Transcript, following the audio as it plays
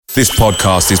This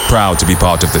podcast is proud to be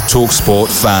part of the TalkSport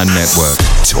Fan Network.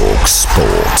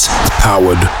 TalkSport.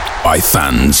 Powered by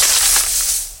fans.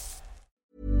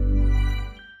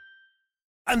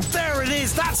 And there it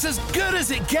is, that's as good as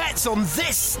it gets on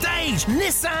this stage.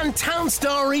 Nissan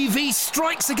Townstar EV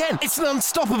strikes again. It's an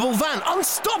unstoppable van,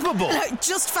 unstoppable.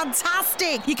 Just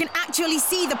fantastic. You can actually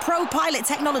see the ProPilot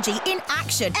technology in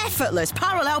action. Effortless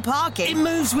parallel parking. It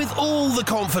moves with all the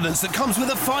confidence that comes with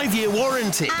a 5-year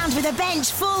warranty. And with a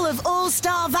bench full of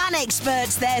all-star van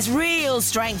experts, there's real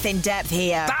strength in depth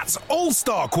here. That's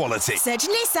all-star quality. Search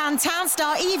Nissan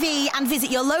Townstar EV and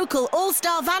visit your local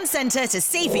all-star van centre to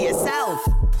see for yourself.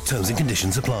 Terms and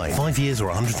conditions apply. 5 years or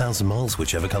 100,000 miles,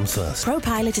 whichever comes first.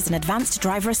 ProPilot is an advanced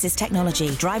driver assist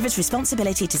technology. Driver's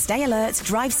responsibility to stay alert,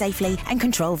 drive safely, and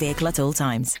control vehicle at all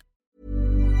times.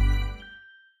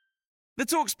 The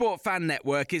TalkSport Fan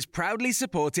Network is proudly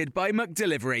supported by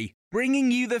McDelivery, bringing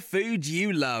you the food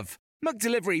you love.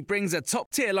 McDelivery brings a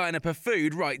top-tier lineup of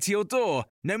food right to your door.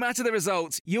 No matter the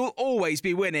result, you'll always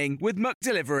be winning with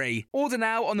McDelivery. Order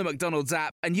now on the McDonald's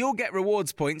app and you'll get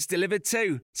rewards points delivered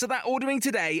too. So that ordering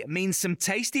today means some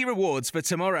tasty rewards for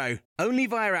tomorrow. Only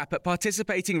via app at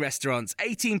participating restaurants.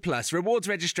 18 plus. Rewards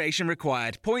registration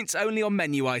required. Points only on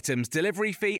menu items.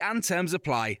 Delivery fee and terms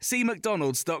apply. See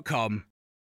mcdonalds.com.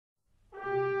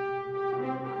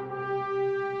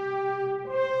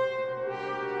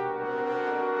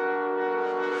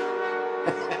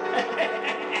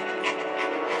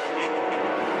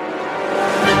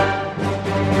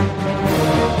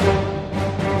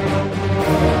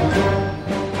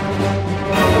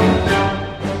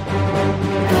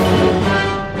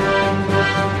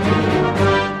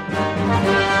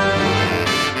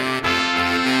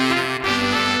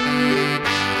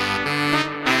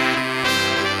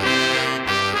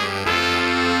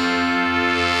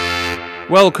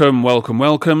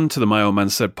 Welcome to the My Old Man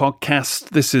Said podcast.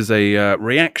 This is a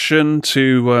reaction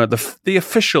to the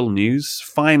official news.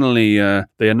 Finally, the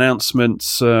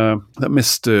announcements that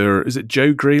Mr. Is it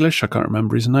Joe Grealish? I can't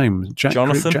remember his name. Jack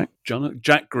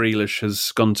Grealish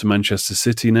has gone to Manchester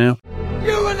City now.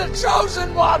 You were the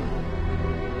chosen one!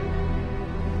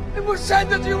 It was said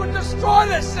that you would destroy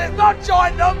this city, not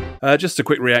join them! Just a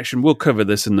quick reaction. We'll cover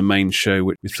this in the main show,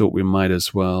 which we thought we might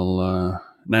as well...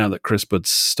 now that Chris Bud's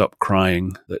stopped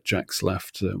crying that Jack's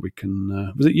left, we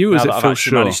can... was it you or was it Phil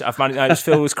Shaw?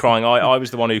 Phil was crying. I was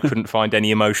the one who couldn't find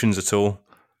any emotions at all.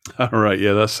 All right,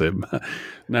 yeah, that's him.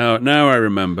 Now I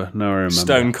remember.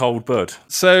 Stone Cold Bud.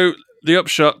 So... the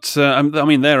upshot,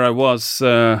 there I was.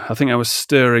 I think I was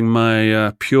stirring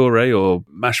my puree or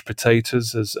mashed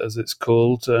potatoes, as it's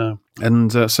called,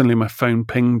 and suddenly my phone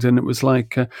pinged, and it was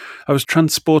like I was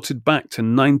transported back to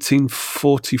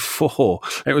 1944.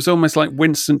 It was almost like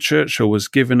Winston Churchill was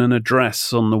given an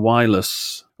address on the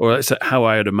wireless, or that's how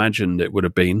I had imagined it would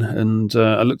have been. And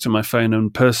I looked at my phone,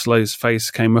 and Purslo's face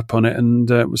came up on it, and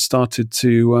was started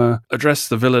to address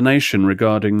the Villa Nation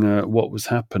regarding what was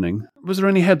happening. Was there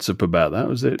any heads up about that?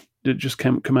 Did it just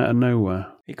come out of nowhere?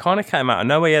 It kind of came out of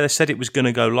nowhere. Yeah, they said it was going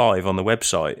to go live on the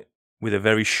website with a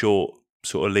very short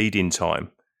sort of lead-in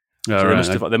time.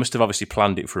 So they must have obviously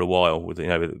planned it for a while. With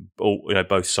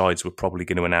both sides were probably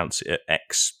going to announce it at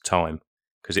X time.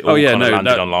 Because it all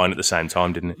landed online at the same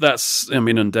time, didn't it? That's,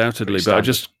 undoubtedly. But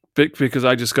because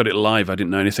I just got it live, I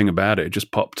didn't know anything about it. It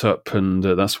just popped up, and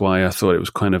that's why I thought it was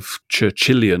kind of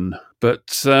Churchillian.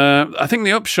 But I think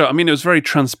the upshot, it was very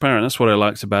transparent. That's what I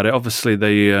liked about it. Obviously,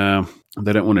 they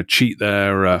don't want to cheat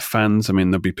their fans.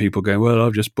 There'll be people going, well,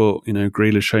 I've just bought,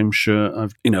 Grealish home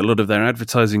shirt. A lot of their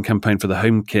advertising campaign for the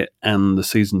home kit and the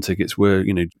season tickets were,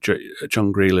 Jack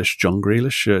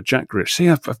Grealish. See,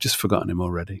 I've just forgotten him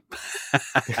already.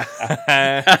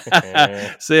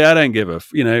 See, I don't give a,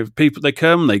 people, they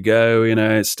come, they go,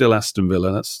 it's still Aston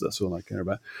Villa. That's all I care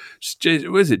about.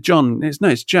 Was it John? It's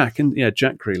Jack.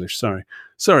 Jack Grealish.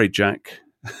 Sorry, Jack.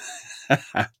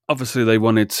 Obviously, they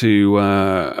wanted to,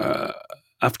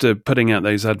 after putting out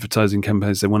those advertising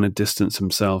campaigns, they want to distance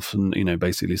themselves and,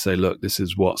 basically say, look, this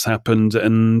is what's happened.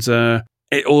 And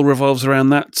it all revolves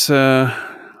around that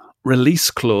release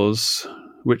clause,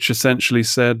 which essentially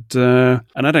said, and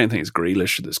I don't think it's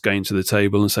Grealish that's going to the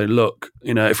table and say, look,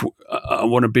 if I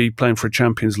want to be playing for a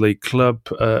Champions League club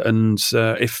and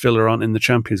if Villa aren't in the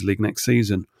Champions League next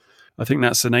season, I think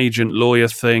that's an agent-lawyer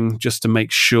thing just to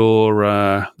make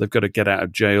sure they've got to get out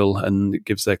of jail, and it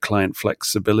gives their client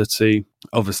flexibility.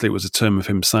 Obviously, it was a term of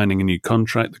him signing a new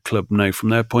contract. The club know from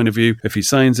their point of view, if he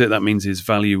signs it, that means his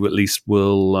value at least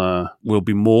will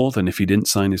be more than if he didn't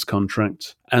sign his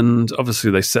contract. And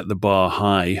obviously, they set the bar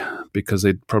high because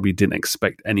they probably didn't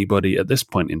expect anybody at this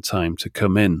point in time to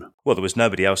come in. Well, there was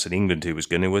nobody else in England who was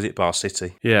going to, was it? Bar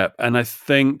City. Yeah, and I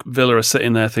think Villa are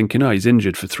sitting there thinking, oh, he's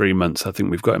injured for 3 months. I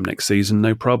think we've got him next season,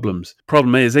 no problems.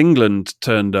 Problem is, England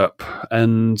turned up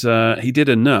and he did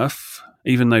enough.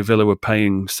 Even though Villa were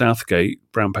paying Southgate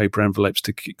brown paper envelopes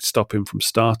to stop him from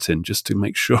starting, just to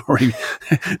make sure he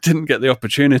didn't get the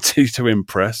opportunity to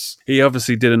impress. He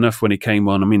obviously did enough when he came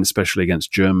on, I mean, especially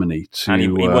against Germany. And he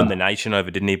won the nation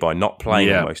over, didn't he, by not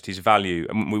playing almost. His value,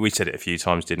 and we said it a few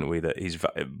times, didn't we, that he's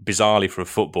bizarrely for a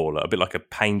footballer, a bit like a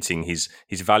painting, his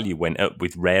value went up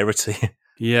with rarity.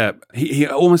 Yeah, he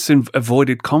almost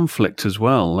avoided conflict as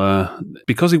well.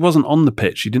 Because he wasn't on the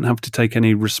pitch, he didn't have to take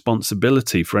any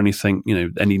responsibility for anything,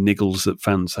 any niggles that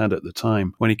fans had at the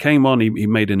time. When he came on, he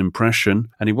made an impression,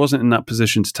 and he wasn't in that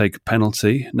position to take a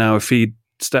penalty. Now, if he'd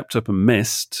stepped up and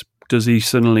missed, does he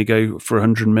suddenly go for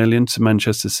 100 million to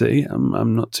Manchester City?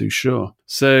 I'm not too sure.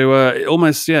 So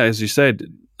almost, as you said,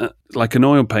 like an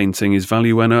oil painting, his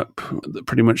value went up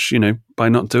pretty much, by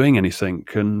not doing anything.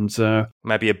 And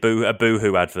maybe a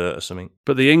Boohoo advert or something.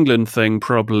 But the England thing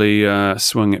probably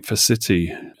swung it for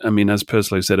City. I mean, as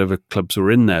Purslow said, other clubs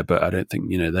were in there, but I don't think,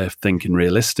 they're thinking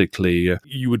realistically.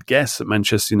 You would guess that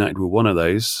Manchester United were one of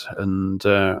those. And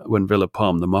when Villa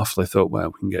palmed them off, they thought,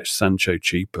 well, we can get Sancho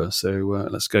cheaper, so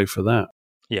let's go for that.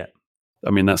 Yeah. I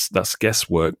mean, that's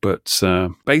guesswork, but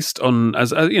based on,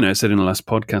 as I said in the last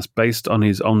podcast, based on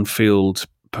his on-field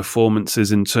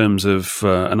performances in terms of,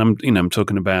 and I'm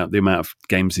talking about the amount of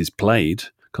games he's played,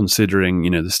 considering,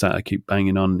 the stat I keep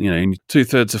banging on, in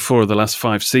 2/3 of 4 of the last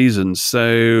 5 seasons.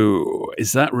 So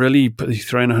is that really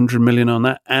throwing 100 million on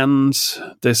that? And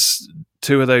this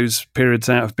 2 of those periods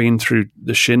out have been through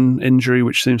the shin injury,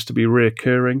 which seems to be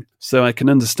reoccurring. So I can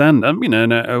understand,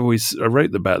 and I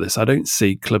wrote about this. I don't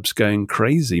see clubs going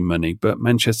crazy money, but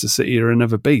Manchester City are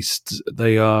another beast.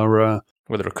 They are...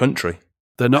 they're a country.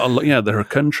 They're not they're a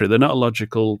country. They're not a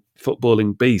logical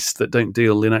footballing beast that don't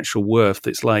deal in actual worth.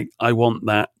 It's like, I want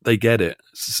that, they get it.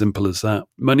 It's as simple as that.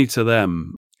 Money to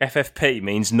them. FFP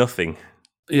means nothing.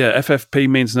 Yeah, FFP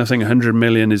means nothing. 100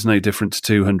 million is no different to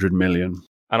 200 million.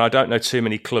 And I don't know too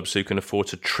many clubs who can afford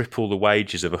to triple the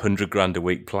wages of $100,000 a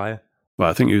week player. Well,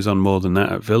 I think he was on more than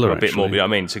that at Villa. Or a bit more, but I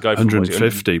mean, to go from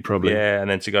 150 probably. Yeah, and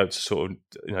then to go to sort of,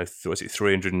 was it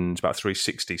 300 and about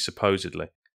 360 supposedly.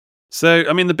 So,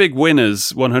 I mean, the big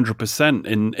winners 100%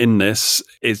 in this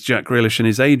is Jack Grealish and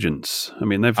his agents. I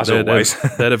mean, they'd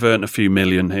have earned a few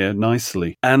million here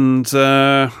nicely. And...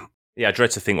 yeah, I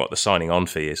dread to think what the signing on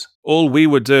fee is. All we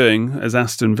were doing as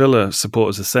Aston Villa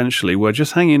supporters, essentially, were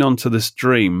just hanging on to this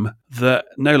dream that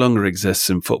no longer exists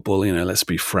in football. Let's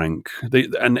be frank.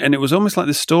 And it was almost like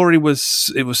the story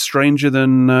was stranger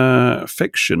than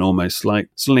fiction. Almost like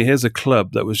suddenly here's a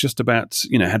club that was just about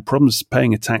had problems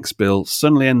paying a tax bill.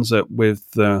 Suddenly ends up with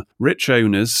rich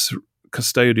owners,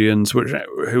 custodians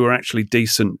who are actually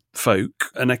decent folk.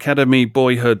 An academy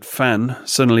boyhood fan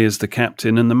suddenly is the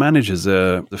captain, and the manager's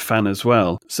the fan as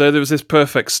well. So there was this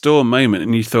perfect storm moment,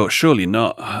 and you thought, surely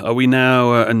not. Are we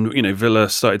now? And Villa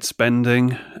started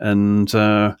spending, and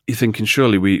you're thinking,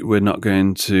 surely we're not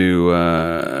going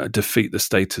to defeat the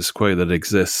status quo that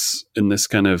exists in this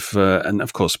kind of. And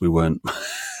of course, we weren't.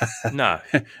 No,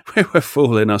 we were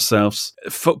fooling ourselves.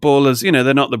 Footballers,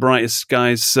 they're not the brightest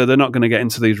guys, so they're not going to get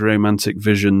into these romantic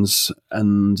visions.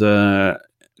 And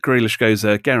Grealish goes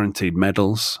there, guaranteed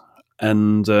medals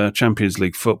and Champions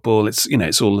League football. It's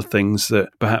it's all the things that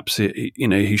perhaps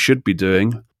he should be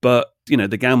doing. But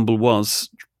the gamble was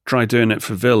try doing it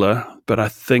for Villa. But I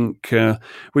think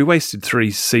we wasted 3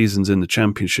 seasons in the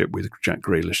Championship with Jack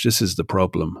Grealish. This is the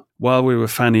problem. While we were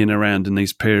fannying around in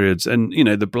these periods, and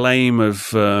the blame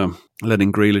of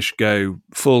letting Grealish go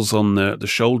falls on the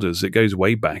shoulders. It goes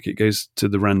way back. It goes to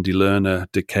the Randy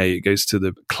Lerner decay. It goes to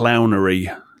the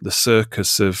clownery, the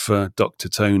circus of Dr.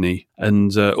 Tony,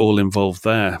 and all involved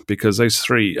there. Because those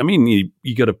 3, I mean,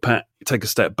 you got to take a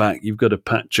step back. You've got to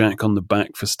pat Jack on the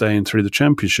back for staying through the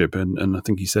Championship. And I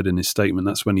think he said in his statement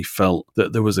that's when he felt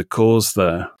that there was a cause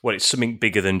there. Well, it's something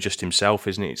bigger than just himself,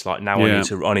 isn't it? It's like, now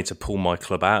I need to pull my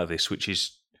club out of this,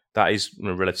 that is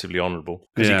relatively honourable.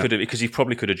 Because he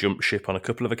probably could have jumped ship on a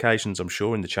couple of occasions, I'm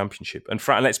sure, in the Championship. And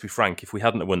let's be frank, if we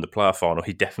hadn't won the playoff final,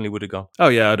 he definitely would have gone. Oh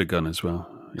yeah, I'd have gone as well.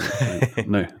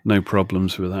 Yeah, no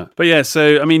problems with that. But yeah,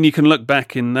 so I mean, you can look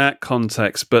back in that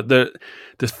context, but the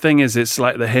thing is, it's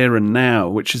like the here and now,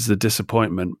 which is the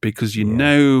disappointment, because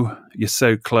you're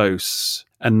so close,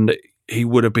 and he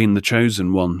would have been the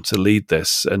chosen one to lead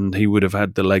this, and he would have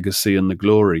had the legacy and the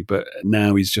glory. But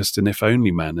now he's just an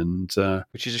if-only man, and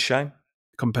which is a shame.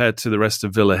 Compared to the rest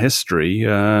of Villa history,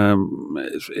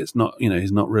 it's not,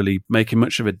 he's not really making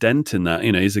much of a dent in that.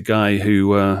 He's a guy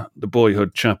who, the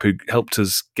boyhood chap who helped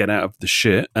us get out of the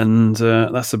shit, and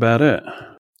that's about it.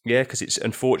 Yeah, because it's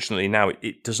unfortunately now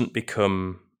it doesn't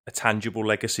become a tangible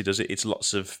legacy, does it? It's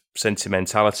lots of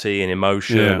sentimentality and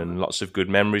emotion and lots of good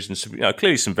memories and some,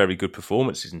 clearly some very good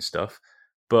performances and stuff.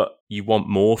 But you want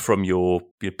more from your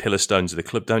pillar stones of the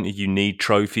club, don't you? You need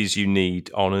trophies, you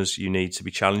need honours, you need to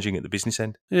be challenging at the business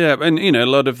end. Yeah, and, a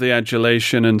lot of the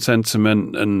adulation and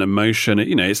sentiment and emotion,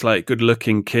 it's like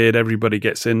good-looking kid, everybody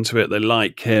gets into it, they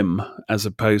like him, as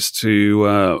opposed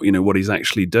to, what he's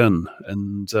actually done.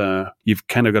 And you've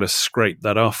kind of got to scrape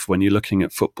that off when you're looking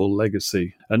at football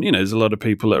legacy. And, there's a lot of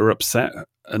people that are upset,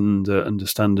 and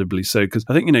understandably so, because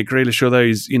I think Grealish, although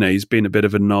he's been a bit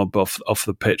of a knob off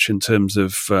the pitch in terms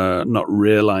of not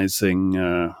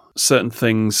realising certain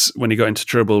things when he got into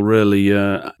trouble. Really,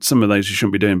 some of those you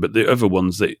shouldn't be doing, but the other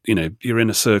ones that your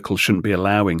inner circle shouldn't be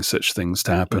allowing such things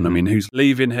to happen. Mm-hmm. I mean, who's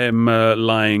leaving him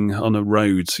lying on a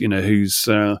road? Who's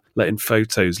letting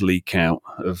photos leak out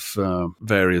of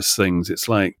various things? It's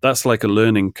like that's like a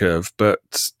learning curve,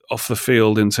 but off the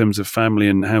field in terms of family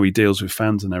and how he deals with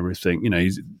fans and everything,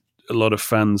 a lot of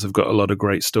fans have got a lot of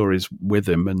great stories with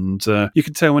him, and you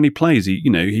can tell when he plays, he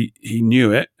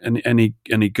knew it and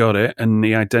he got it, and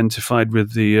he identified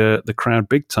with the crowd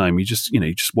big time. You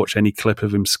just watch any clip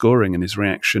of him scoring and his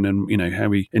reaction, and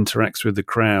how he interacts with the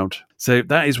crowd. So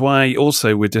that is why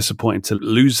also we're disappointed to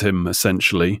lose him,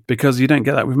 essentially, because you don't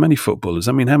get that with many footballers.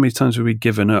 I mean, how many times have we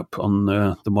given up on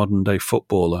the modern day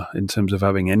footballer in terms of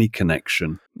having any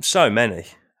connection? So many.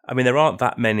 I mean, there aren't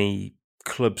that many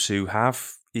clubs who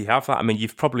have that. I mean,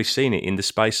 you've probably seen it in the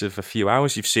space of a few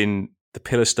hours. You've seen the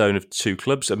pillar stone of two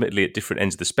clubs, admittedly at different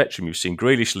ends of the spectrum. You've seen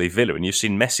Grealish leave Villa and you've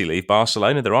seen Messi leave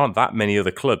Barcelona. There aren't that many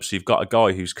other clubs. So you've got a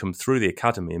guy who's come through the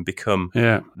academy and become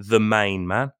the main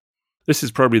man. This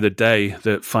is probably the day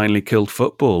that finally killed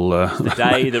football. The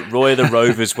day that Roy of the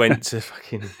Rovers went to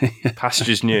fucking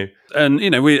pastures new. And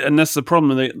and that's the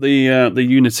problem. The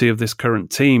unity of this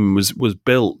current team was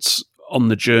built on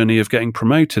the journey of getting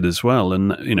promoted as well,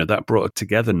 and that brought a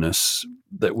togetherness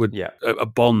that would a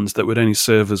bond that would only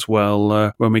serve us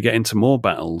well when we get into more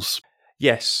battles.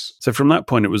 Yes. So from that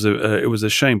point, it was a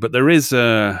shame. But there is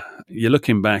you're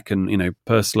looking back, and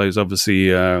Purslow's obviously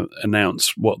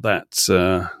announced what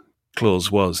that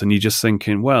clause was, and you're just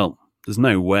thinking, well, there's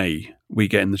no way we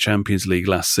get in the Champions League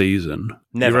last season.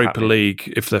 Never Europa happened.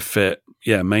 League, if they're fit,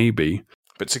 maybe.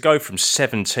 But to go from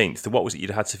 17th to what was it?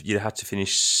 You'd had to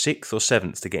finish 6th or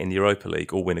 7th to get in the Europa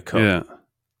League or win a cup. Yeah,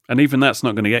 and even that's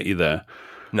not going to get you there.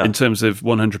 No. In terms of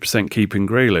 100% keeping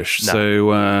Grealish.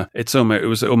 No. So it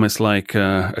was almost like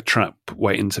a trap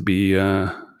waiting to be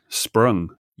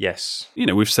sprung. Yes.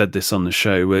 We've said this on the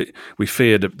show. We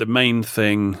feared the main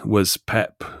thing was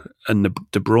Pep and the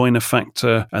De Bruyne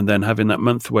factor, and then having that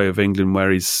month away of England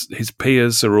where his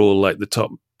peers are all like the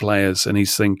top players, and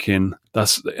he's thinking,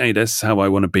 that's how I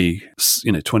want to be,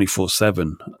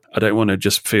 24/7. I don't want to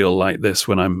just feel like this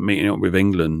when I'm meeting up with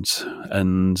England.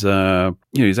 And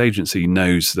his agency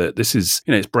knows that this is,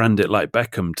 it's brand it like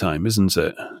Beckham time, isn't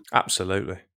it?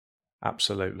 Absolutely.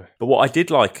 But what I did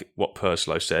like what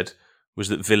Purslow said was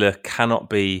that Villa cannot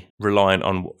be reliant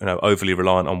on, overly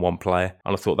reliant on one player.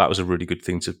 And I thought that was a really good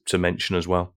thing to mention as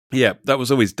well. Yeah, that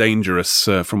was always dangerous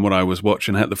from what I was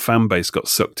watching, how the fan base got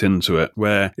sucked into it,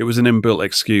 where it was an inbuilt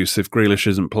excuse. If Grealish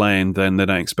isn't playing, then they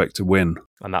don't expect to win.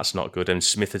 And that's not good. And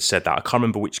Smith had said that. I can't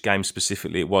remember which game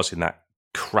specifically it was in that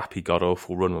crappy,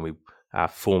 god-awful run when our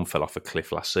form fell off a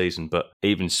cliff last season. But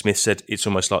even Smith said it's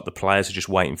almost like the players are just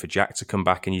waiting for Jack to come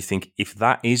back. And you think if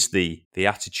that is the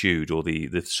attitude or the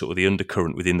sort of the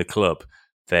undercurrent within the club,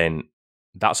 then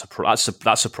that's a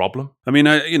problem. I mean,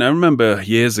 I remember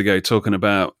years ago talking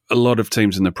about a lot of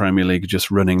teams in the Premier League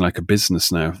just running like a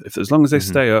business now. As long as they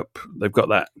stay up, they've got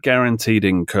that guaranteed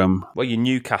income. Well, your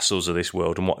Newcastles of this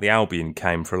world and what the Albion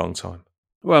came for a long time.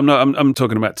 Well, I'm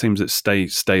talking about teams that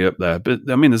stay up there. But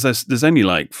I mean, there's only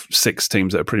like 6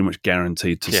 teams that are pretty much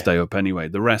guaranteed to stay up anyway.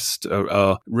 The rest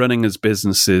are running as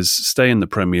businesses, stay in the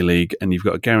Premier League, and you've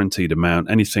got a guaranteed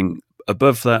amount. Anything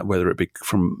above that, whether it be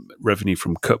from revenue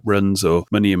from cup runs or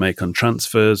money you make on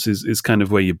transfers, is kind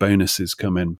of where your bonuses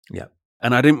come in. Yeah.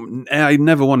 And I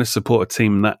never want to support a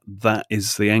team that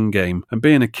is the end game. And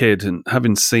being a kid and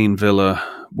having seen Villa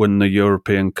win the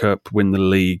European Cup, win the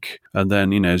league, and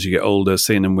then, as you get older,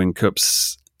 seeing them win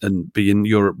cups and be in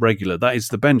Europe regular. That is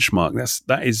the benchmark.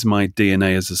 That is my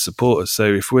DNA as a supporter. So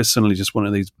if we're suddenly just one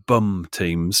of these bum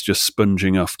teams just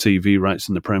sponging off TV rights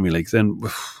in the Premier League, then,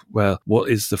 well, what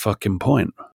is the fucking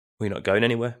point? We're not going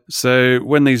anywhere. So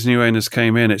when these new owners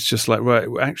came in, it's just like, right,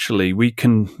 actually, we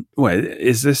can... Well,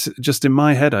 is this just in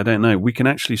my head? I don't know. We can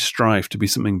actually strive to be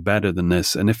something better than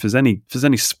this. And if there's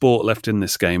any sport left in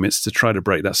this game, it's to try to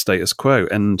break that status quo.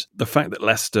 And the fact that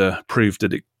Leicester proved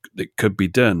that it could be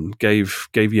done gave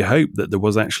you hope that there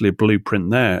was actually a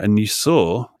blueprint there. And you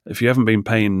saw, if you haven't been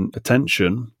paying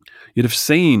attention... You'd have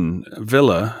seen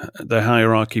Villa, their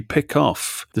hierarchy, pick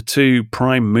off the two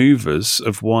prime movers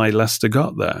of why Leicester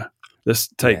got there. Let's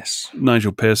take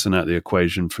Nigel Pearson out of the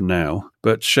equation for now,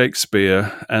 but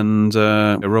Shakespeare and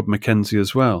Rob McKenzie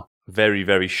as well. Very,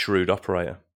 very shrewd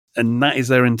operator. And that is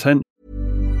their intention.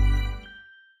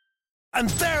 And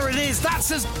there it is,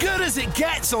 that's as good as it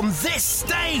gets on this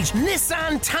stage.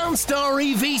 Nissan Townstar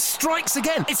EV strikes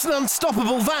again. It's an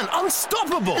unstoppable van,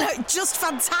 unstoppable. Just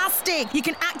fantastic. You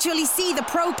can actually see the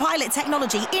ProPilot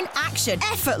technology in action.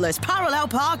 Effortless parallel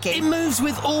parking. It moves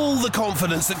with all the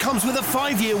confidence that comes with a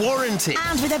 5-year warranty.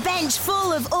 And with a bench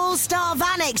full of all-star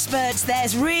van experts,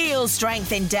 there's real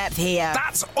strength in depth here.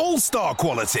 That's all-star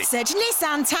quality. Search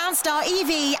Nissan Townstar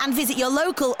EV and visit your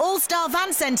local all-star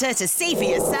van centre to see for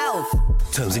yourself.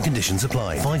 Terms and conditions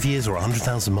apply. 5 years or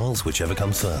 100,000 miles, whichever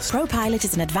comes first. ProPilot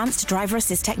is an advanced driver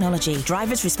assist technology.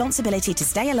 Driver's responsibility to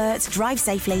stay alert, drive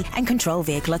safely, and control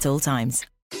vehicle at all times.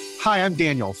 Hi, I'm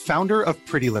Daniel, founder of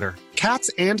Pretty Litter. Cats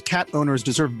and cat owners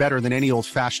deserve better than any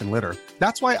old-fashioned litter.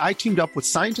 That's why I teamed up with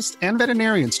scientists and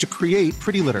veterinarians to create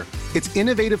Pretty Litter. Its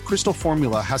innovative crystal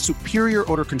formula has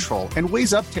superior odor control and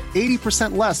weighs up to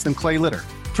 80% less than clay litter.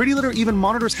 Pretty Litter even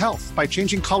monitors health by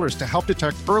changing colors to help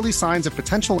detect early signs of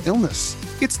potential illness.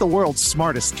 It's the world's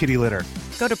smartest kitty litter.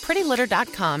 Go to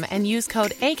prettylitter.com and use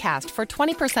code ACAST for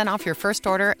 20% off your first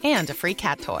order and a free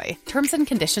cat toy. Terms and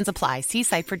conditions apply. See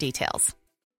site for details.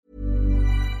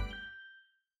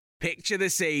 Picture the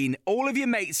scene. All of your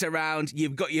mates around,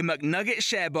 you've got your McNugget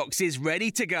share boxes ready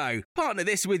to go. Partner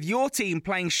this with your team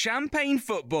playing champagne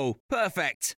football.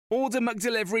 Perfect. Order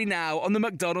McDelivery now on the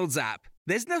McDonald's app.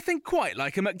 There's nothing quite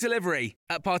like a McDelivery.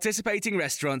 At participating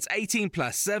restaurants, 18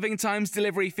 plus, serving times,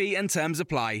 delivery fee and terms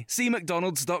apply. See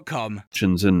mcdonalds.com.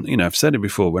 And, I've said it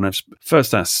before, when I've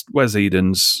first asked Wes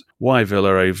Edens why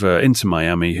Villa over Inter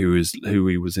Miami, who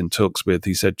he was in talks with,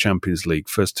 he said Champions League,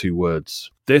 first two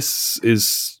words. This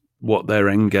is what their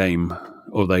end game,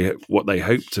 or what they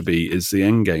hope to be, is the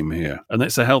end game here. And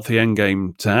it's a healthy end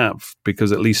game to have,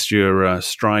 because at least you're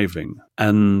striving.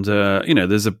 And,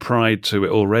 there's a pride to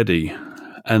it already.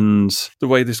 And the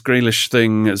way this Grealish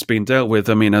thing has been dealt with,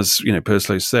 I mean, as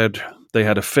Purslow said, they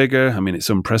had a figure. I mean,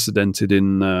 it's unprecedented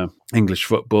in English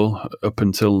football up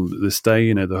until this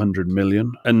day, the 100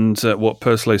 million. And what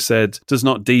Purslow said does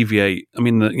not deviate. I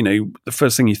mean, the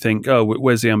first thing you think, oh,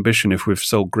 where's the ambition if we've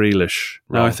sold Grealish?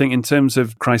 Right. Now, I think in terms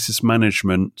of crisis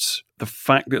management, the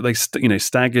fact that they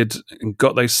staggered and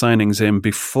got those signings in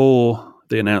before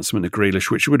the announcement of Grealish,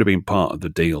 which would have been part of the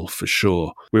deal for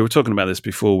sure. We were talking about this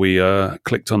before we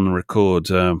clicked on the record.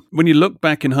 When you look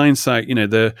back in hindsight,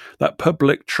 that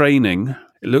public training,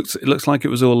 it looks like it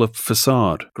was all a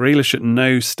facade. Grealish at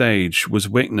no stage was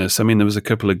witness. I mean, there was a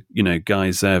couple of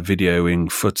guys there videoing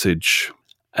footage,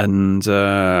 and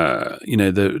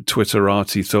the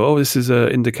Twitterati thought, oh, this is an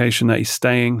indication that he's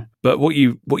staying. But what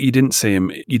you didn't see him,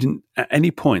 you didn't at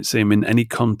any point see him in any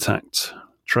contact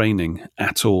training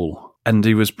at all. And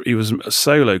he was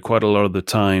solo quite a lot of the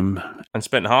time, and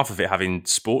spent half of it having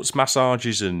sports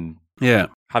massages and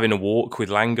having a walk with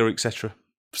Langer, etc.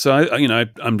 So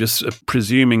I'm just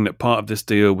presuming that part of this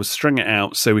deal was string it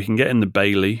out so we can get in the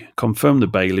Bailey, confirm the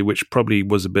Bailey, which probably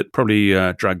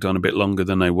dragged on a bit longer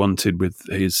than they wanted with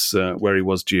his where he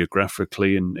was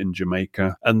geographically in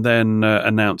Jamaica, and then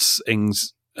announce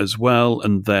Ings as well,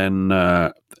 and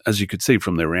then. As you could see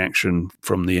from the reaction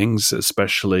from the Ings,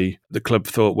 especially, the club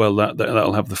thought, well,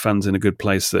 that'll have the fans in a good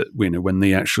place. That when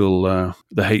the actual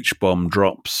the H bomb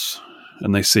drops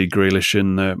and they see Grealish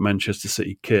in the Manchester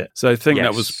City kit. So I think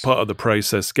that was part of the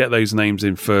process. Get those names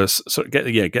in first. So get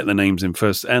the names in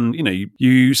first. And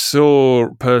you saw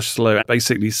Purslow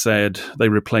basically said they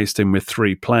replaced him with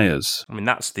 3 players. I mean,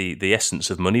 that's the essence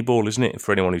of Moneyball, isn't it?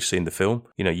 For anyone who's seen the film,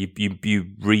 you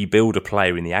rebuild a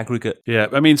player in the aggregate. Yeah,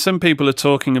 I mean, some people are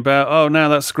talking about, oh, now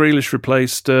that's Grealish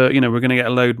replaced. We're going to get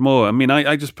a load more. I mean,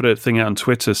 I just put a thing out on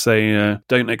Twitter saying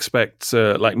don't expect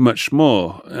much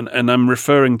more, and I'm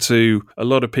referring to a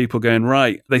lot of people going,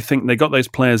 right, they think they got those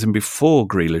players in before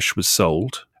Grealish was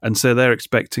sold. And so they're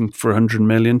expecting for 100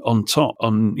 million on top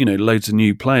on, loads of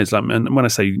new players. Like, and when I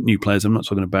say new players, I'm not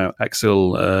talking about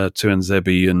Axel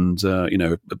Tuanzebe and,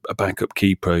 a backup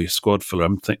keeper, squad filler.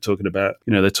 I'm talking about,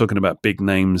 they're talking about big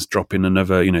names dropping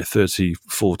another, 30,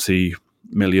 40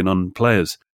 million on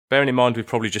players. Bearing in mind, we've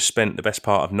probably just spent the best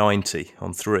part of 90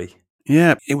 on 3.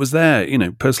 Yeah, it was there.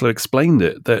 Purslow explained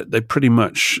it, that they pretty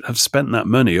much have spent that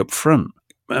money up front.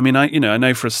 I mean, I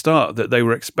know for a start that they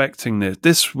were expecting this.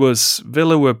 This was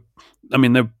Villa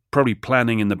they're probably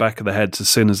planning in the back of their heads as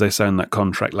soon as they signed that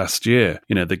contract last year,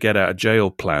 the get out of jail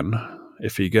plan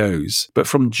if he goes. But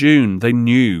from June, they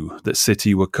knew that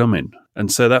City were coming.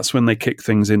 And so that's when they kick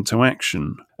things into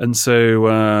action. And so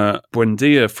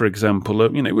Buendia, for example,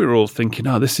 we were all thinking,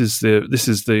 this is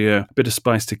the bit of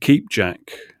spice to keep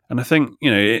Jack. And I think,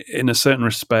 in a certain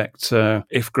respect,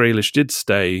 if Grealish did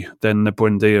stay, then the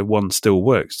Buendia one still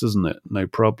works, doesn't it? No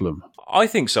problem. I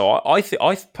think so. I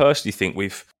personally think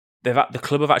the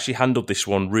club have actually handled this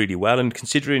one really well. And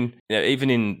considering, even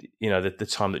in the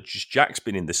time that just Jack's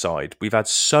been in the side, we've had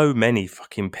so many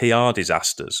fucking PR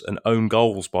disasters and own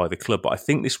goals by the club. But I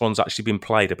think this one's actually been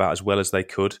played about as well as they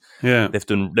could. Yeah, they've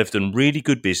done really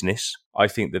good business. I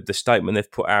think that the statement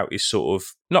they've put out is sort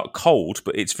of not cold,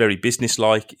 but it's very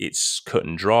businesslike. It's cut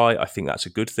and dry. I think that's a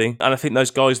good thing. And I think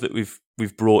those guys that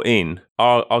we've brought in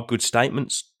are good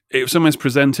statements. It was almost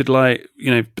presented like,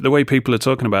 the way people are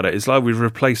talking about it is like we've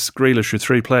replaced Grealish with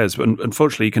 3 players, but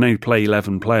unfortunately you can only play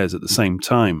 11 players at the same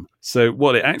time. So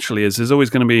what it actually is, there's always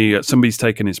going to be somebody's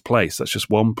taking his place. That's just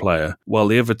one player, while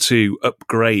the other 2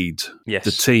 upgrade the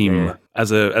team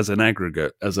as an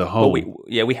aggregate, as a whole. Well,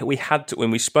 we had to, when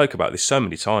we spoke about this so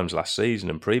many times last season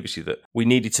and previously, that we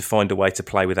needed to find a way to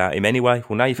play without him anyway.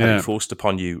 Well, now you've had it forced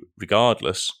upon you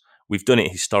regardless. We've done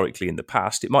it historically in the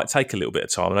past. It might take a little bit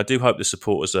of time, and I do hope the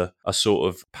supporters are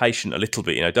sort of patient a little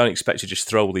bit. Don't expect to just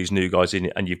throw all these new guys in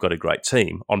and you've got a great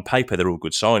team. On paper, they're all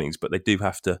good signings, but they do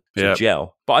have to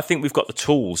gel. But I think we've got the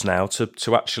tools now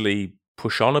to actually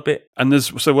push on a bit. And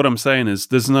so what I'm saying is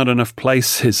there's not enough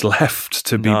places left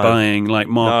to be buying like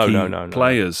marquee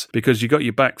players, because you got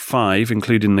your back 5,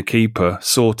 including the keeper,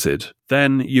 sorted.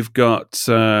 Then you've got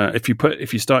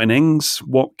if you start in Ings,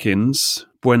 Watkins,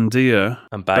 Buendia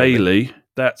and Bailey,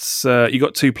 that's you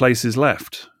got 2 places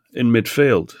left in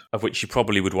midfield. Of which you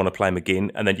probably would want to play McGinn,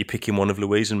 and then you're picking one of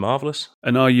Louise and Marvellous.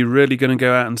 And are you really going to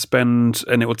go out and spend,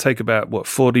 and it will take about,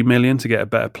 40 million to get a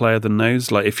better player than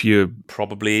those? Like if you're...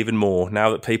 Probably even more,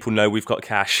 now that people know we've got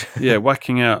cash. Yeah,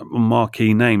 whacking out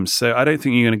marquee names. So I don't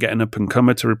think you're going to get an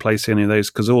up-and-comer to replace any of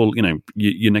those, because all,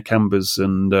 your Nakambas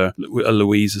and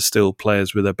Louise are still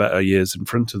players with their better years in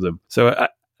front of them. So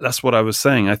that's what I was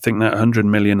saying. I think that 100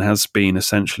 million has been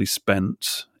essentially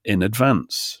spent in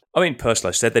advance. I mean, Purslow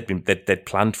said they'd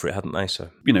planned for it, hadn't they? So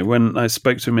when I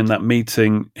spoke to him in that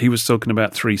meeting, he was talking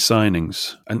about 3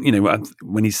 signings, and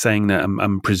when he's saying that,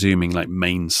 I'm presuming like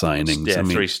main signings. Yeah,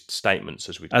 3 statements,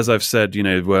 as I've said.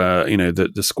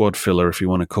 The squad filler, if you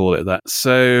want to call it that.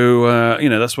 So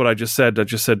that's what I just said. I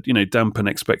just said dampen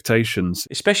expectations,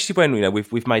 especially when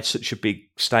we've made such a big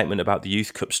statement about the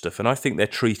Youth Cup stuff, and I think they're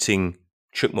treating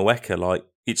Chuck Mweka like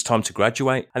it's time to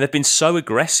graduate, and they've been so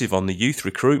aggressive on the youth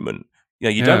recruitment.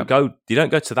 You don't go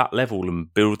to that level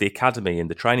and build the academy and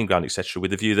the training ground, etc.,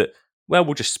 with the view that, well,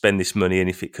 we'll just spend this money and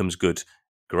if it comes good,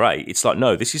 great. It's like,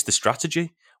 no, this is the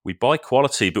strategy. We buy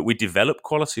quality, but we develop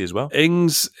quality as well.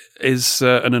 Ings is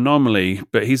an anomaly,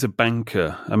 but he's a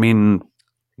banker. I mean,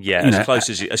 yeah, as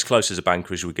close as a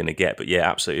banker as we're going to get. But yeah,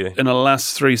 absolutely. In the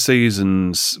last 2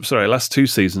 seasons,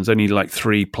 only like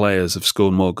 3 players have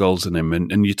scored more goals than him,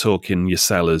 and you're talking your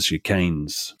Salahs, your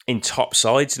Kanes. In top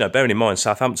sides, bearing in mind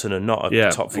Southampton are not a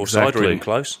top 4 side or even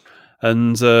close.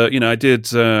 And I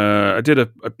did I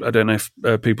don't know if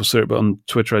people saw it, but on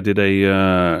Twitter I did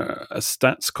a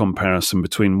stats comparison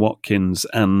between Watkins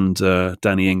and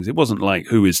Danny Ings. It wasn't like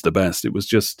who is the best. It was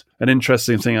just an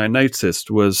interesting thing I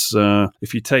noticed was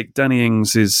if you take Danny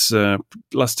Ings'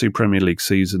 last 2 Premier League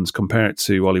seasons, compare it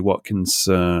to Ollie Watkins'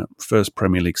 first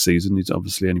Premier League season. He's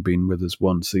obviously only been with us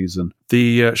 1 season.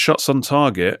 The shots on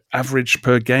target, average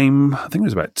per game, I think it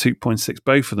was about 2.6.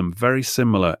 Both of them very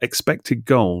similar. Expected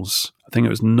goals, I think it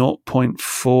was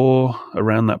 0.4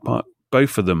 around that part.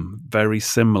 Both of them very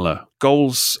similar.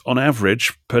 Goals on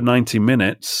average per 90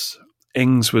 minutes,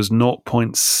 Ings was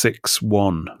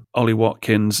 0.61. Ollie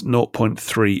Watkins,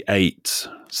 0.38.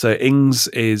 So Ings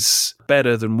is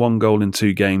better than 1 goal in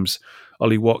 2 games.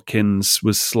 Ollie Watkins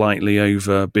was slightly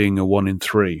over being a 1 in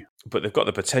 3. But they've got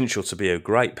the potential to be a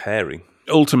great pairing.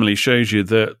 Ultimately shows you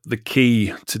that the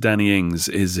key to Danny Ings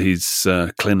is his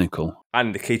clinical.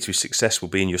 And the key to his success will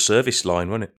be in your service line,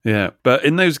 won't it? Yeah, but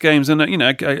in those games, and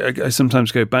I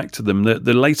sometimes go back to them.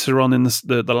 The later on in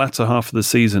the latter half of the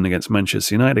season against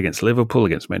Manchester United, against Liverpool,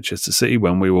 against Manchester City,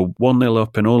 when we were 1-0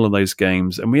 up in all of those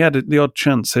games, and we had the odd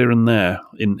chance here and there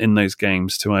in those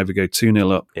games to either go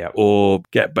 2-0 up or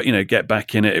get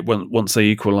back in it once they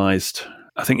equalised.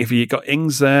 I think if you got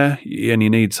Ings there, he only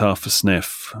needs half a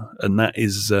sniff, and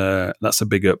that's a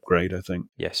big upgrade, I think.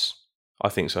 Yes. I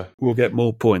think so. We'll get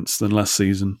more points than last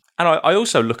season. And I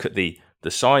also look at the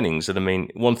signings, and I mean,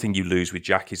 one thing you lose with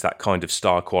Jack is that kind of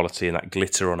star quality and that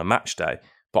glitter on a match day.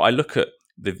 But I look at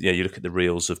you look at the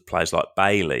reels of players like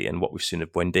Bailey and what we've seen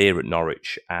of Buendia at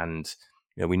Norwich, and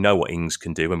we know what Ings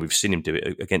can do, and we've seen him do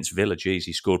it against Villa. Geez,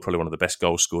 he scored probably one of the best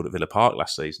goals scored at Villa Park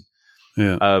last season.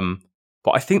 Yeah.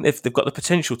 But I think they've got the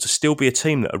potential to still be a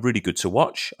team that are really good to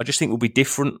watch. I just think we'll be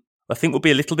different. I think we'll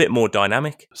be a little bit more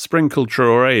dynamic. Sprinkle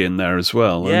Traoré in there as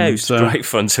well. Yeah, it was great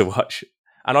fun to watch.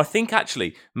 And I think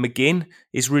actually McGinn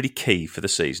is really key for the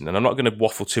season. And I'm not going to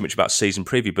waffle too much about season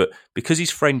preview, but because his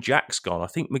friend Jack's gone, I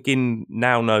think McGinn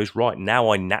now knows, right, now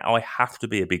I have to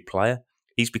be a big player.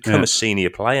 He's become a senior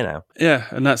player now. Yeah,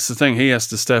 and that's the thing. He has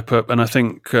to step up. And I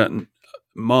think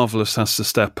Marvellous has to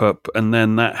step up, and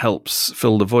then that helps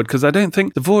fill the void. Because I don't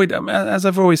think the void, as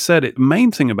I've always said, the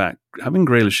main thing about having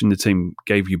Grealish in the team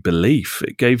gave you belief.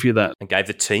 It gave you that... And gave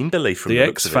the team belief from the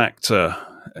X factor.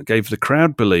 It gave the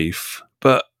crowd belief.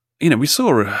 But, we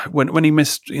saw when he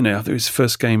missed, I think his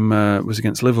first game was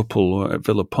against Liverpool at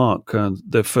Villa Park,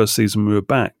 the first season we were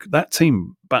back. That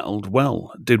team battled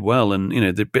well, did well, and,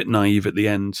 they're a bit naive at the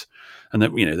end. And,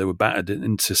 they were battered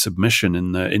into submission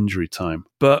in the injury time.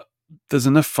 But there's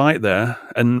enough fight there,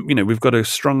 and we've got a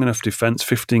strong enough defence.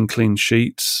 15 clean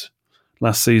sheets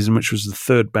last season, which was the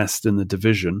third best in the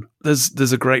division.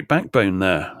 There's a great backbone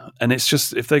there, and it's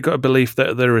just if they got a belief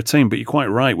that they're a team. But you're quite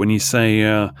right when you say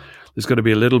there's got to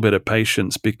be a little bit of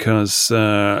patience because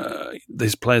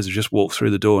these players have just walked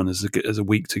through the door, and there's a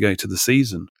week to go to the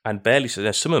season. And barely. So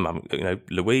some of them,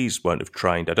 Louise won't have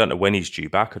trained. I don't know when he's due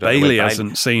back. Bailey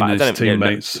hasn't seen his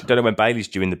teammates. I don't know when Bailey's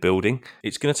due in the building.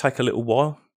 It's going to take a little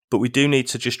while. But we do need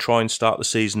to just try and start the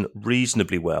season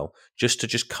reasonably well, just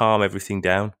to calm everything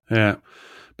down. Yeah,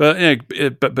 but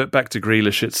but back to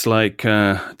Grealish, it's like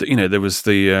there was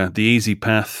the easy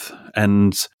path,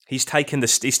 and he's taken the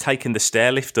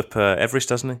stair lift up Everest,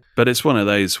 hasn't he? But it's one of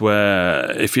those where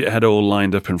if you had all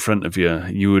lined up in front of you,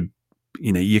 you would,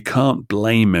 you can't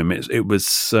blame him. It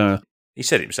was. He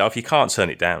said it himself. You can't turn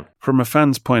it down. From a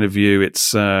fan's point of view,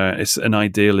 it's an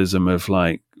idealism of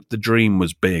like the dream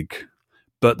was big.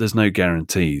 But there's no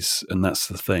guarantees, and that's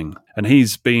the thing. And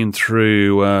he's been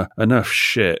through enough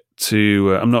shit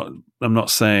to. I'm not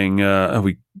saying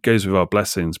he goes with our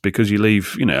blessings, because you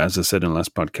leave. As I said in the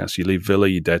last podcast, you leave Villa,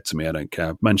 you're dead to me. I don't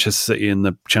care. Manchester City in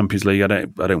the Champions League. I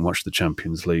don't watch the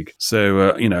Champions League,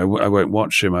 so I won't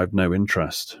watch him. I have no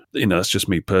interest. That's just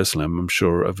me personally. I'm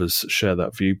sure others share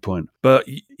that viewpoint. But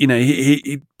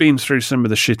he'd been through some of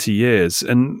the shitty years,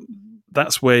 and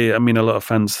that's where a lot of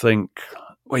fans think,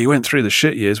 well, you went through the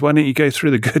shit years. Why don't you go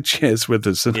through the good years with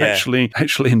us and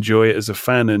actually enjoy it as a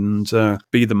fan and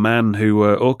be the man who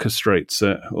orchestrates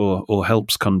it or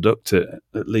helps conduct it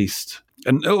at least?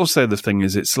 And also the thing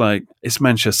is, it's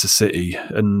Manchester City,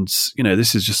 and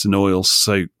this is just an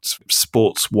oil-soaked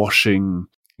sports washing.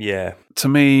 Yeah. To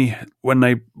me, when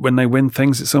they win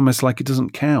things, it's almost like it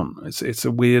doesn't count. It's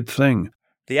a weird thing.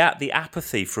 The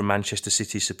apathy from Manchester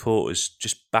City supporters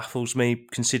just baffles me,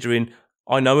 considering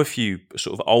I know a few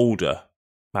sort of older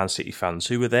Man City fans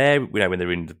who were there, when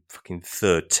they're in the fucking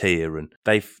third tier, and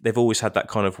they've always had that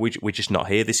kind of we're just not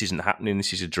here. This isn't happening.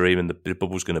 This is a dream, and the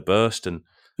bubble's going to burst. And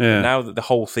now that the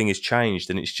whole thing has changed,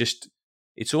 and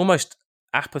it's almost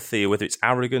apathy, or whether it's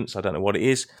arrogance, I don't know what it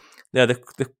is.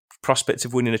 The prospect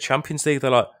of winning a Champions League,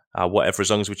 they're like, whatever,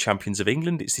 as long as we're champions of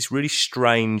England. It's this really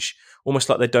strange, almost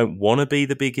like they don't want to be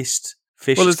the biggest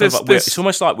fish. Well, it's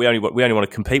almost like we only want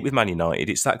to compete with Man United.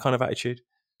 It's that kind of attitude.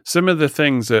 Some of the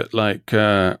things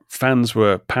that fans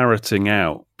were parroting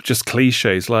out, just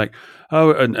cliches like,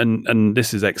 and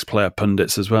this is ex-player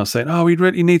pundits as well, saying, he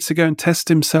really needs to go and test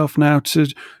himself now to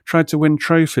try to win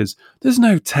trophies. There's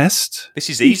no test. This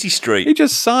is easy street. He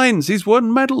just signs. He's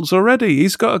won medals already.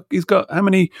 He's got how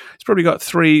many? He's probably got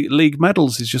 3 league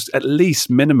medals. He's just at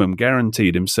least minimum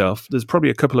guaranteed himself. There's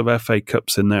probably a couple of FA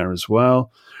Cups in there as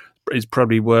well. He's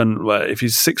probably won, if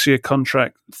he's 6-year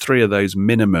contract, 3 of those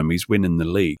minimum, he's winning the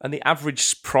league. And the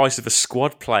average price of a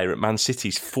squad player at Man City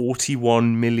is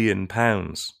 £41 million.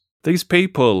 These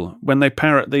people, when they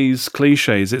parrot these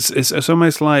cliches, it's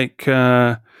almost like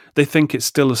they think it's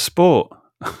still a sport.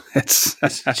 It's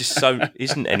just so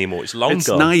isn't anymore. It's long it's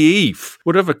gone. naive.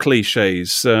 What other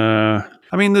cliches?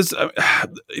 I mean, there's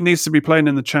it needs to be playing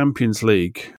in the Champions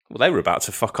League. Well, they were about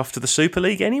to fuck off to the Super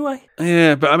League anyway.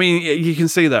 Yeah, but I mean, you can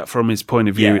see that from his point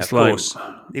of view. Yeah, it's of like course.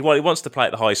 He wants to play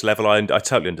at the highest level. I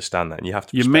totally understand that, and you have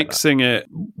to. You're mixing it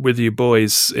with your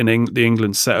boys in the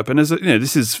England setup, and as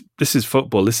this is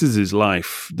football. This is his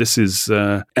life. This is,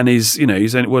 and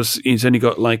he's only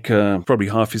got like probably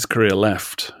half his career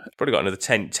left. Probably got another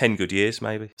 10 good years,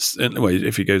 maybe. Anyway,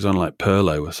 if he goes on like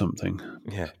Pirlo or something.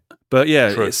 Yeah. But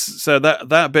yeah, so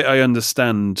that bit I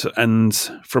understand. And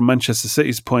from Manchester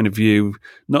City's point of view,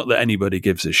 not that anybody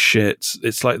gives a shit.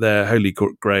 It's like their holy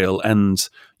grail. And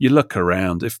you look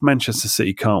around, if Manchester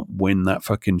City can't win that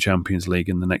fucking Champions League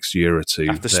in the next year or two.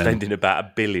 After spending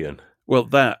about $1 billion. Well,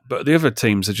 but the other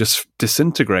teams are just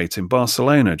disintegrating.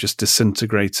 Barcelona just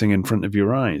disintegrating in front of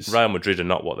your eyes. Real Madrid are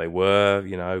not what they were.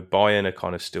 Bayern are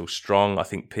kind of still strong. I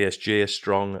think PSG are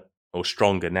strong, or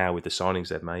stronger now with the signings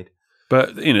they've made.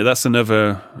 But, that's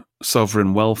another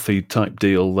sovereign wealthy type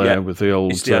deal there with the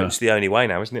old... It's the only way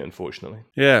now, isn't it, unfortunately?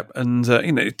 Yeah, and,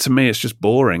 to me, it's just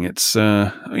boring. It's,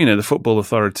 the football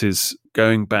authorities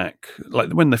going back,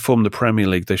 like when they formed the Premier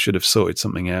League, they should have sorted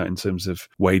something out in terms of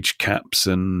wage caps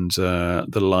and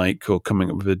the like, or coming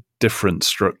up with a different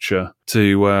structure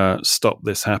to stop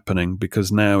this happening,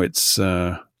 because now it's...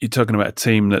 you're talking about a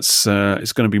team that's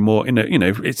it's going to be more,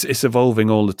 it's evolving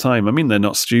all the time. I mean, they're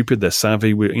not stupid; they're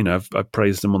savvy. I've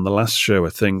praised them on the last show, I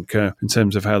think, in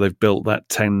terms of how they've built that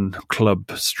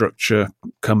 10-club structure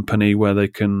company where they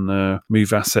can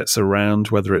move assets around,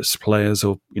 whether it's players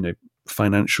or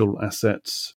financial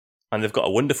assets. And they've got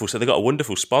a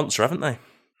wonderful sponsor, haven't they?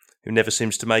 Who never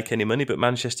seems to make any money, but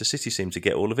Manchester City seem to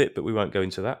get all of it, but we won't go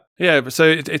into that. Yeah, so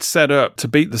it's set up to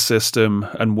beat the system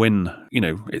and win.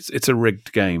 It's a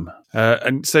rigged game.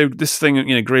 And so this thing,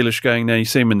 Grealish going there, you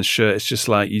see him in the shirt, it's just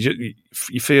like,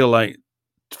 you feel like,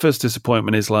 first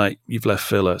disappointment is like, you've left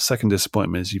Villa. Second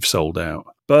disappointment is you've sold out.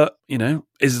 But,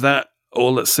 is that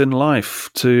all that's in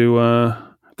life to...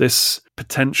 this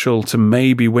potential to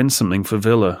maybe win something for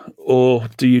Villa? Or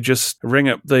do you just ring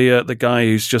up the guy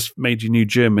who's just made your new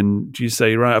gym and do you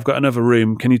say, right, I've got another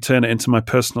room, can you turn it into my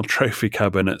personal trophy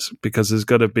cabinet? Because there's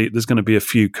going to be a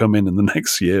few coming in the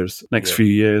next few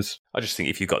years. I just think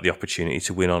if you've got the opportunity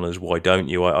to win honours, why don't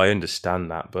you? I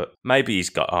understand that, but maybe he's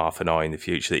got half an eye in the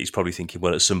future that he's probably thinking,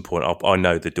 well, at some point I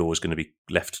know the door's going to be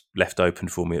left open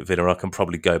for me at Villa. I can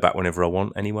probably go back whenever I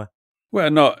want anyway. Well,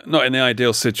 not in the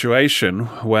ideal situation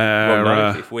where...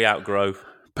 Well, no, if we outgrow...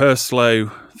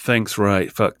 Purslow thinks, right,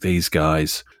 fuck these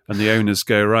guys. And the owners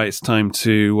go, right, it's time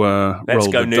to roll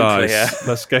the dice.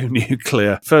 Let's go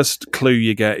nuclear. First clue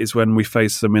you get is when we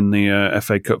face them in the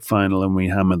FA Cup final and we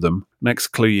hammer them. Next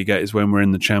clue you get is when we're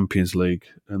in the Champions League.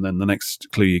 And then the next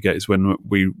clue you get is when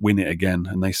we win it again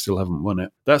and they still haven't won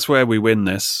it. That's where we win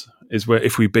this. Is where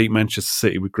if we beat Manchester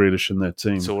City with Grealish and their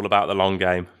team. It's all about the long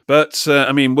game. But,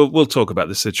 we'll talk about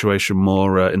the situation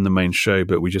more in the main show,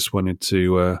 but we just wanted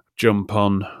to jump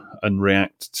on and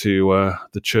react to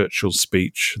the Churchill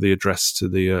speech, the address to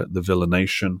the Villa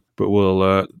Nation. But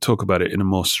we'll talk about it in a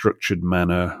more structured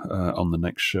manner on the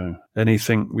next show.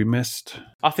 Anything we missed?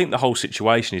 I think the whole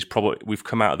situation is probably, we've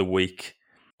come out of the week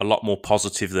a lot more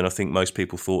positive than I think most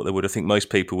people thought they would. I think most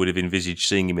people would have envisaged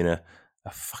seeing him in a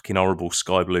fucking horrible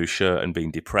sky blue shirt and being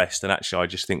depressed. And actually, I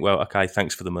just think, well, okay,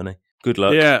 thanks for the money. Good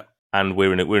luck. Yeah. And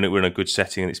we're in a good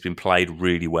setting and it's been played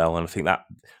really well. And I think that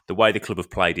the way the club have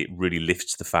played it really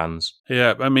lifts the fans.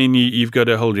 Yeah, I mean, you've got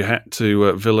to hold your hat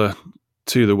to Villa,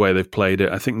 to the way they've played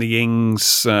it. I think the Ings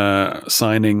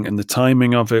signing and the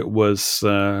timing of it was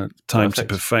time to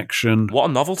perfection. What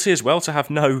a novelty as well to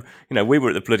have we were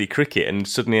at the bloody cricket and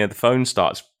suddenly the phone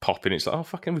starts popping. It's like, oh,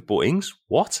 fucking, we bought Ings?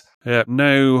 What? Yeah,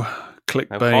 no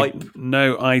clickbait,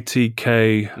 no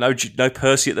ITK. No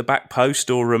Percy at the back post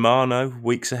or Romano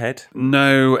weeks ahead.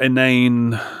 No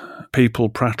inane people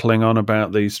prattling on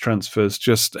about these transfers,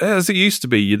 just as it used to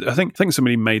be. I think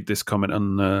somebody made this comment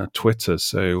on Twitter,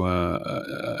 so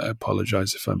I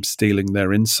apologise if I'm stealing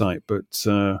their insight, but it's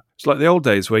like the old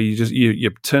days where you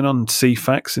turn on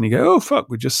CFAX and you go, oh fuck,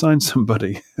 we just signed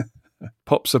somebody.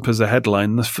 Pops up as a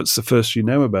headline. That's the first you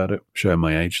know about it. Showing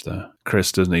my age there.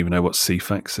 Chris doesn't even know what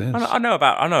CFAX is. I know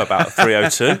about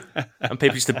 302, and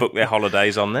people used to book their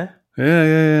holidays on there.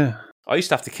 Yeah. I used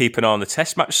to have to keep an eye on the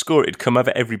test match score. It'd come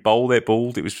over every bowl they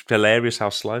bowled. It was hilarious how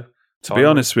slow. To be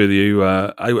honest with you,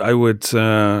 I would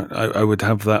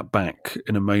have that back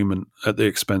in a moment at the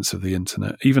expense of the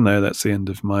internet, even though that's the end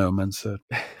of my old man said.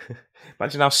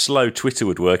 Imagine how slow Twitter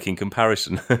would work in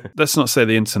comparison. Let's not say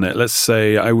the internet. Let's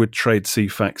say I would trade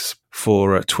CFAX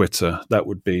for Twitter. That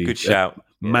would be good shout.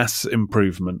 Mass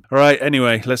improvement. All right,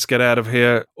 anyway, let's get out of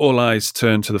here. All eyes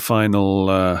turn to the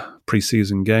final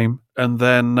pre-season game. And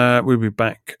then we'll be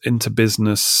back into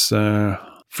business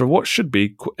for what should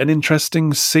be an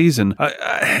interesting season.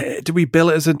 Do we bill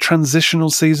it as a transitional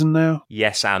season now?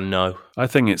 Yes and no. I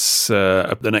think it's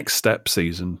the next step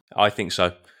season. I think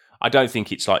so. I don't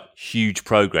think it's like huge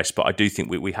progress, but I do think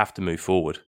we have to move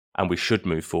forward. And we should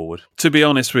move forward. To be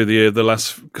honest with you, the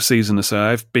last season or so,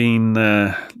 I've been...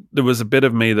 there was a bit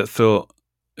of me that thought,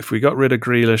 if we got rid of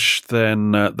Grealish,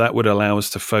 then that would allow us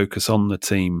to focus on the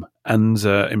team and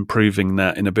improving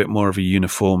that in a bit more of a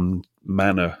uniform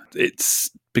manner. It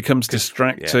becomes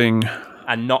distracting. Yeah.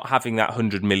 And not having that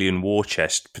 100 million war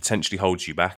chest potentially holds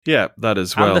you back. Yeah, that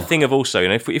as well. And the thing of also,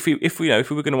 if we were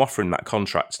going to offer him that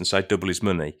contract and say double his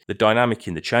money, the dynamic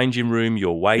in the changing room,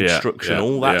 your wage structure, and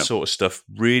all that sort of stuff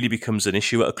really becomes an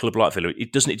issue at a club like Villa.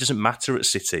 It doesn't matter at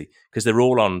City because they're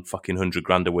all on fucking 100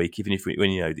 grand a week. Even if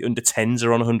the under 10s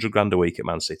are on 100 grand a week at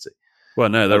Man City. Well,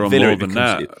 no, they're on more than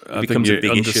that. I think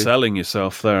you're underselling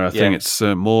yourself there. I think it's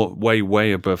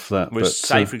way above that. Whereas,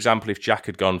 say, for example, if Jack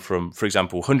had gone from, for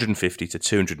example, 150 to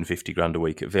 250 grand a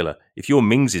week at Villa, if you're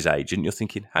Mings' agent, you're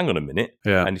thinking, hang on a minute.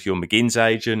 Yeah. And if you're McGinn's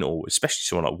agent, or especially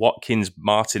someone like Watkins,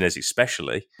 Martinez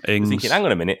especially, Ings. You're thinking, hang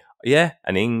on a minute. Yeah,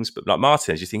 and Ings, but like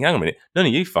Martinez, you're thinking, hang on a minute. None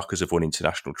of you fuckers have won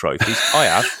international trophies. I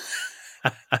have.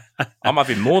 I'm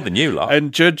having more than you lot.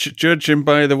 And judging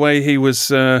by the way he was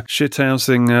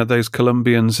shithousing those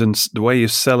Colombians and the way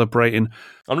he's celebrating,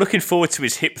 I'm looking forward to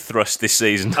his hip thrust this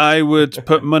season. I would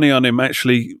put money on him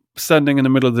actually standing in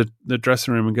the middle of the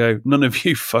dressing room and go, none of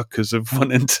you fuckers have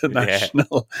won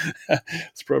international. Yeah.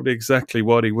 It's probably exactly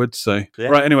what he would say. Yeah.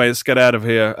 Right, anyway, let's get out of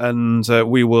here and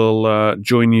we will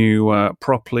join you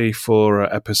properly for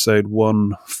episode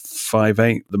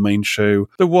 158, the main show.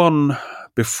 The one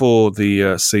before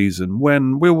the season,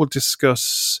 when we will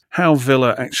discuss how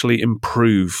Villa actually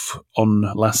improve on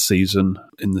last season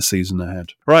in the season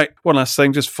ahead. Right, one last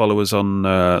thing, just follow us on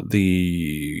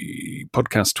the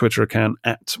podcast Twitter account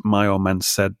at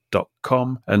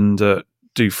myoldmansaid.com and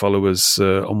do follow us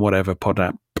on whatever pod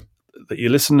app that you're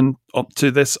listening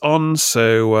to this on,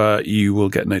 so you will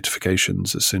get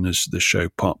notifications as soon as the show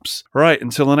pops. Right,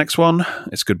 until the next one,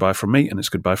 it's goodbye from me and it's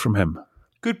goodbye from him.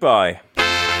 Goodbye.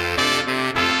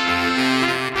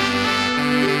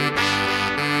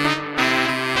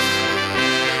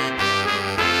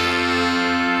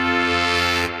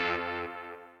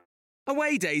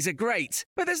 Away days are great,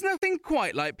 but there's nothing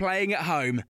quite like playing at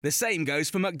home. The same goes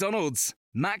for McDonald's.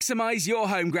 Maximise your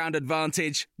home ground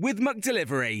advantage with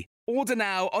McDelivery. Order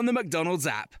now on the McDonald's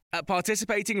app. At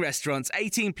participating restaurants,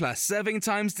 18 plus serving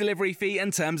times, delivery fee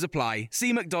and terms apply.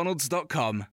 See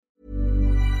mcdonalds.com.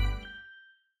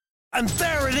 And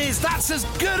there it is, that's as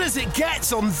good as it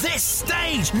gets on this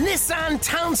stage. Nissan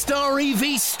Townstar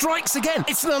EV strikes again.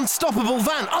 It's an unstoppable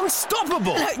van,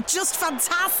 unstoppable. Just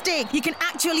fantastic. You can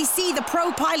actually see the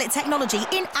ProPilot technology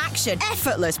in action.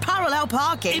 Effortless parallel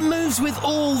parking. It moves with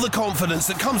all the confidence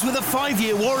that comes with a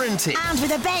 5-year warranty. And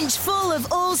with a bench full of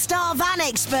all-star van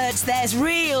experts, there's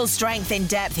real strength in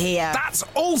depth here. That's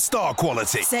all-star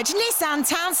quality. Search Nissan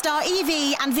Townstar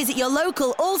EV and visit your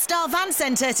local all-star van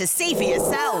centre to see for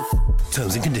yourself.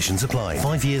 Terms and conditions apply.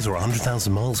 5 years or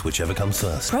 100,000 miles, whichever comes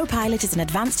first. ProPilot is an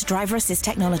advanced driver assist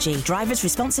technology. Driver's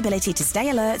responsibility to stay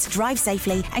alert, drive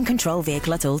safely, and control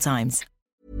vehicle at all times.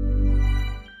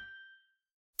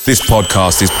 This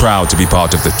podcast is proud to be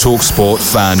part of the TalkSport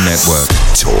Fan Network.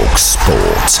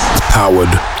 TalkSport. Powered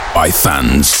by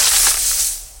fans.